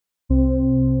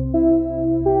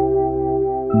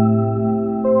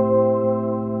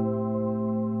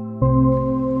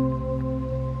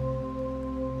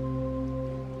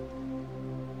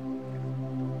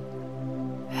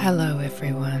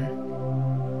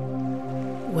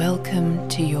Welcome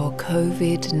to your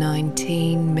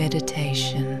COVID-19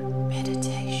 meditation.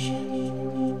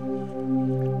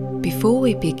 Before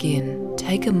we begin,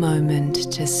 take a moment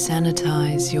to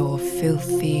sanitize your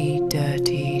filthy,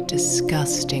 dirty,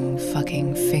 disgusting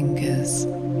fucking fingers.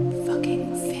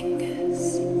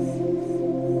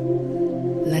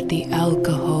 Let the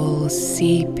alcohol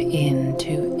seep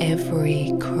into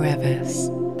every crevice.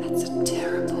 That's a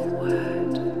terrible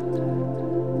word.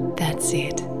 That's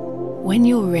it. When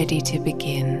you're ready to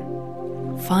begin,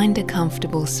 find a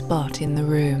comfortable spot in the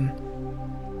room.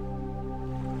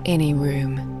 Any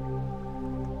room.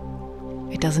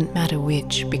 It doesn't matter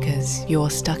which, because you're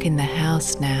stuck in the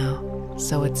house now,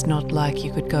 so it's not like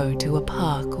you could go to a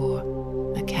park or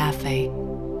a cafe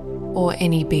or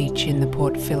any beach in the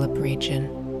Port Phillip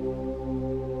region.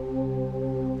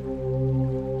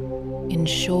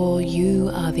 Ensure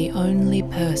you are the only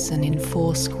person in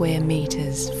 4 square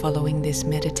meters following this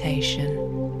meditation.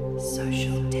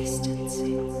 Social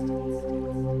distancing.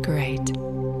 Great.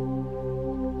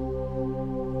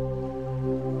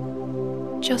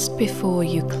 Just before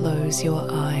you close your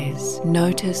eyes,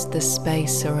 notice the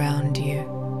space around you.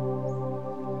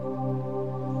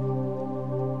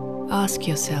 Ask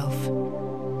yourself,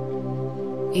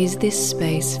 is this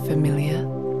space familiar?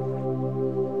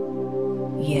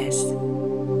 Yes.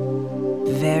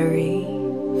 Very,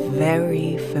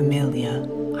 very familiar.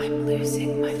 I'm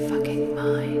losing my fucking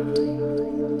mind.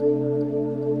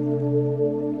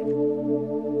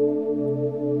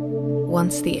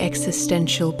 Once the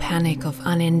existential panic of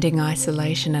unending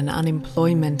isolation and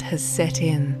unemployment has set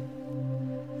in,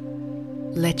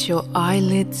 let your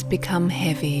eyelids become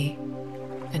heavy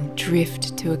and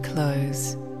drift to a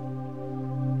close.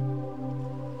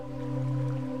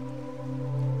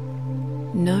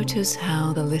 Notice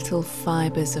how the little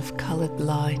fibers of colored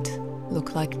light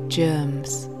look like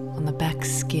germs on the back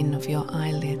skin of your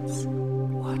eyelids.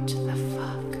 What the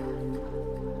fuck?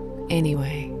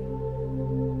 Anyway,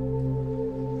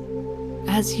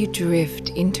 as you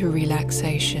drift into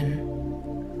relaxation,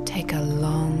 take a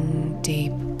long,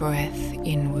 deep breath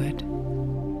inward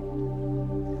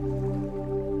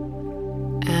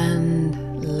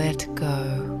and let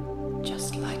go.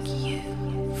 Just like you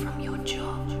from your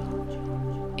job.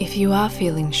 If you are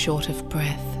feeling short of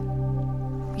breath,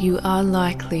 you are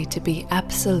likely to be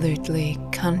absolutely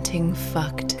cunting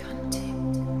fucked.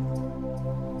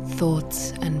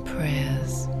 Thoughts and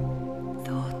prayers.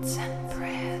 Thoughts and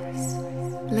prayers.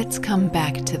 Let's come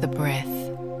back to the breath.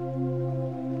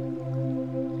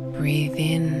 Breathe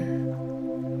in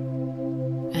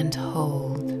and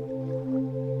hold.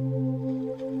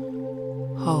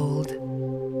 Hold.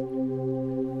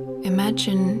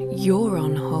 Imagine you're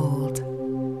on hold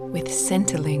with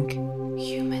Centrelink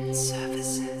Human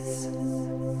Services.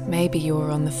 Maybe you're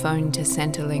on the phone to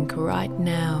Centrelink right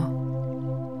now.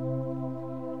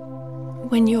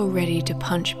 When you're ready to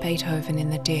punch Beethoven in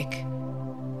the dick,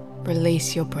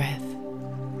 release your breath.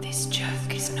 This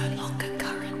joke is no longer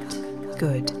current.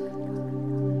 Good.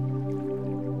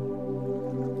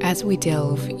 As we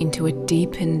delve into a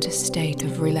deepened state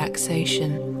of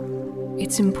relaxation,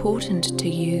 it's important to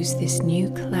use this new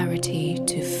clarity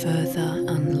to further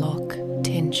unlock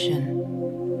tension.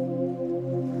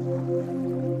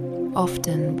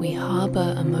 Often we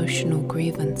harbor emotional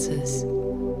grievances.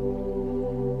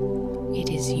 It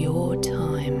is your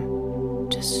time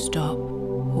to stop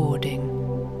hoarding.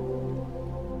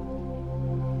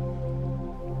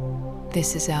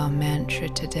 This is our mantra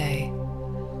today,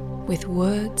 with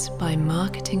words by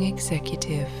marketing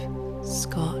executive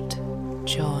Scott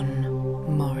John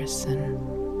Morrison.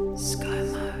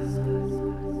 ScoMo.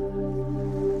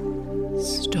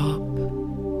 Stop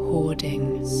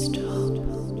hoarding. Stop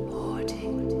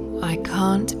hoarding. I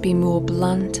can't be more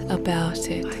blunt about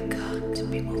it. I can't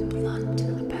be more blunt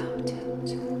about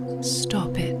it.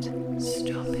 Stop it.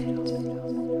 Stop it.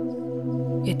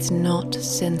 It's not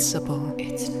sensible.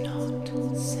 It's not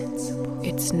sensible.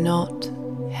 It's not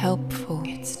helpful.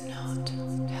 It's not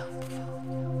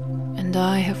helpful. And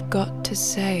I have got to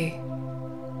say,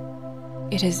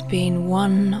 it has been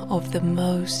one of the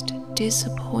most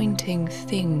disappointing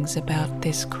things about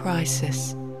this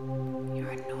crisis.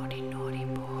 You're a naughty, naughty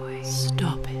boy.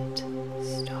 Stop it.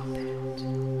 Stop it.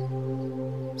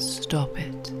 Stop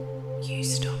it. You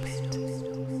stop it.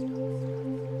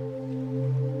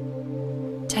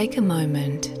 Take a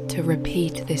moment to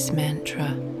repeat this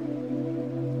mantra.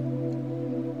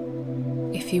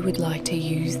 If you would like to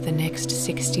use the next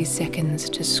 60 seconds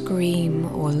to scream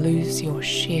or lose your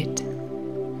shit,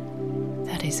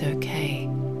 that is okay.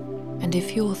 And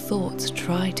if your thoughts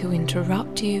try to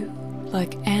interrupt you,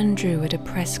 like Andrew at a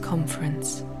press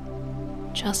conference,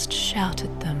 just shout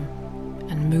at them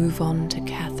and move on to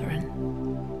Catherine.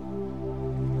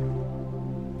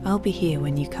 I'll be here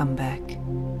when you come back.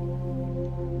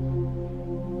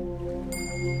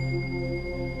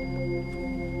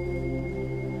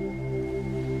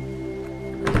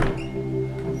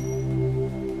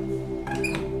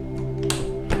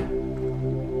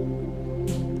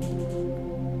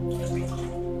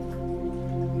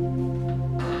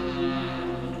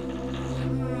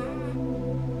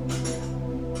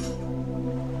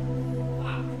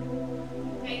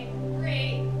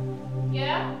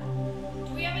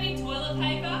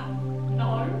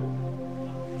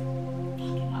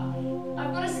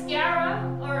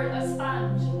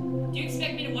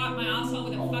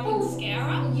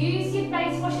 Use your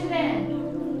face washer then.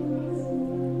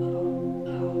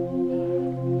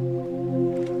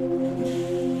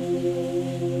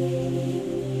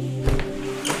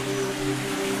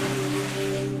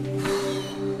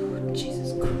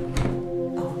 Jesus Christ.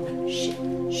 Oh, shit.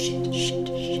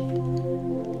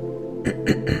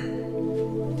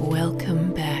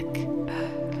 Welcome back.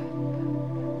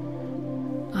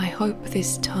 I hope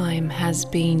this time has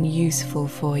been useful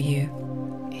for you.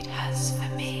 It has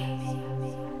for me.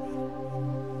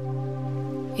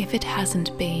 If it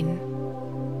hasn't been,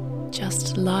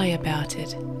 just lie about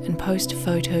it and post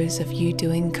photos of you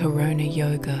doing Corona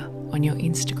yoga on your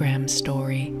Instagram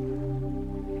story.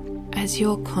 As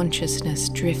your consciousness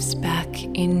drifts back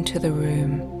into the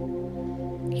room,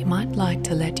 you might like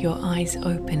to let your eyes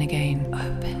open again.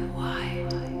 Open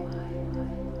wide.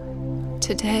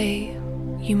 Today,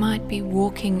 you might be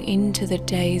walking into the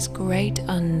day's great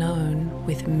unknown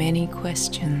with many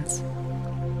questions.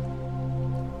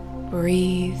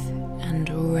 Breathe and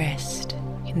rest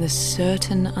in the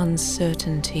certain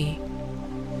uncertainty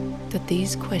that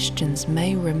these questions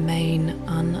may remain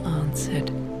unanswered.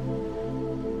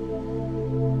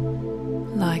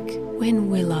 Like, when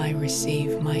will I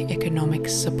receive my economic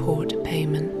support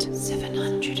payment?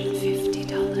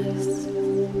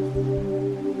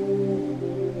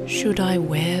 $750. Should I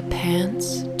wear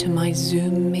pants to my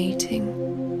Zoom meeting?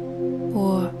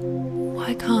 Or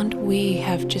why can't we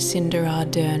have Jacinda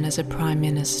Ardern as a Prime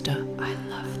Minister? I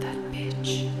love that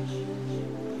bitch.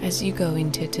 As you go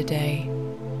into today,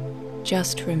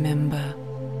 just remember,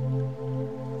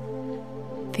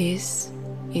 this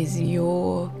is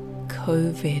your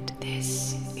COVID.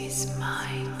 This is my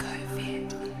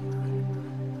COVID.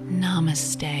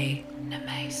 Namaste.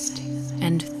 Namaste.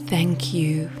 And thank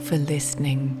you for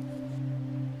listening.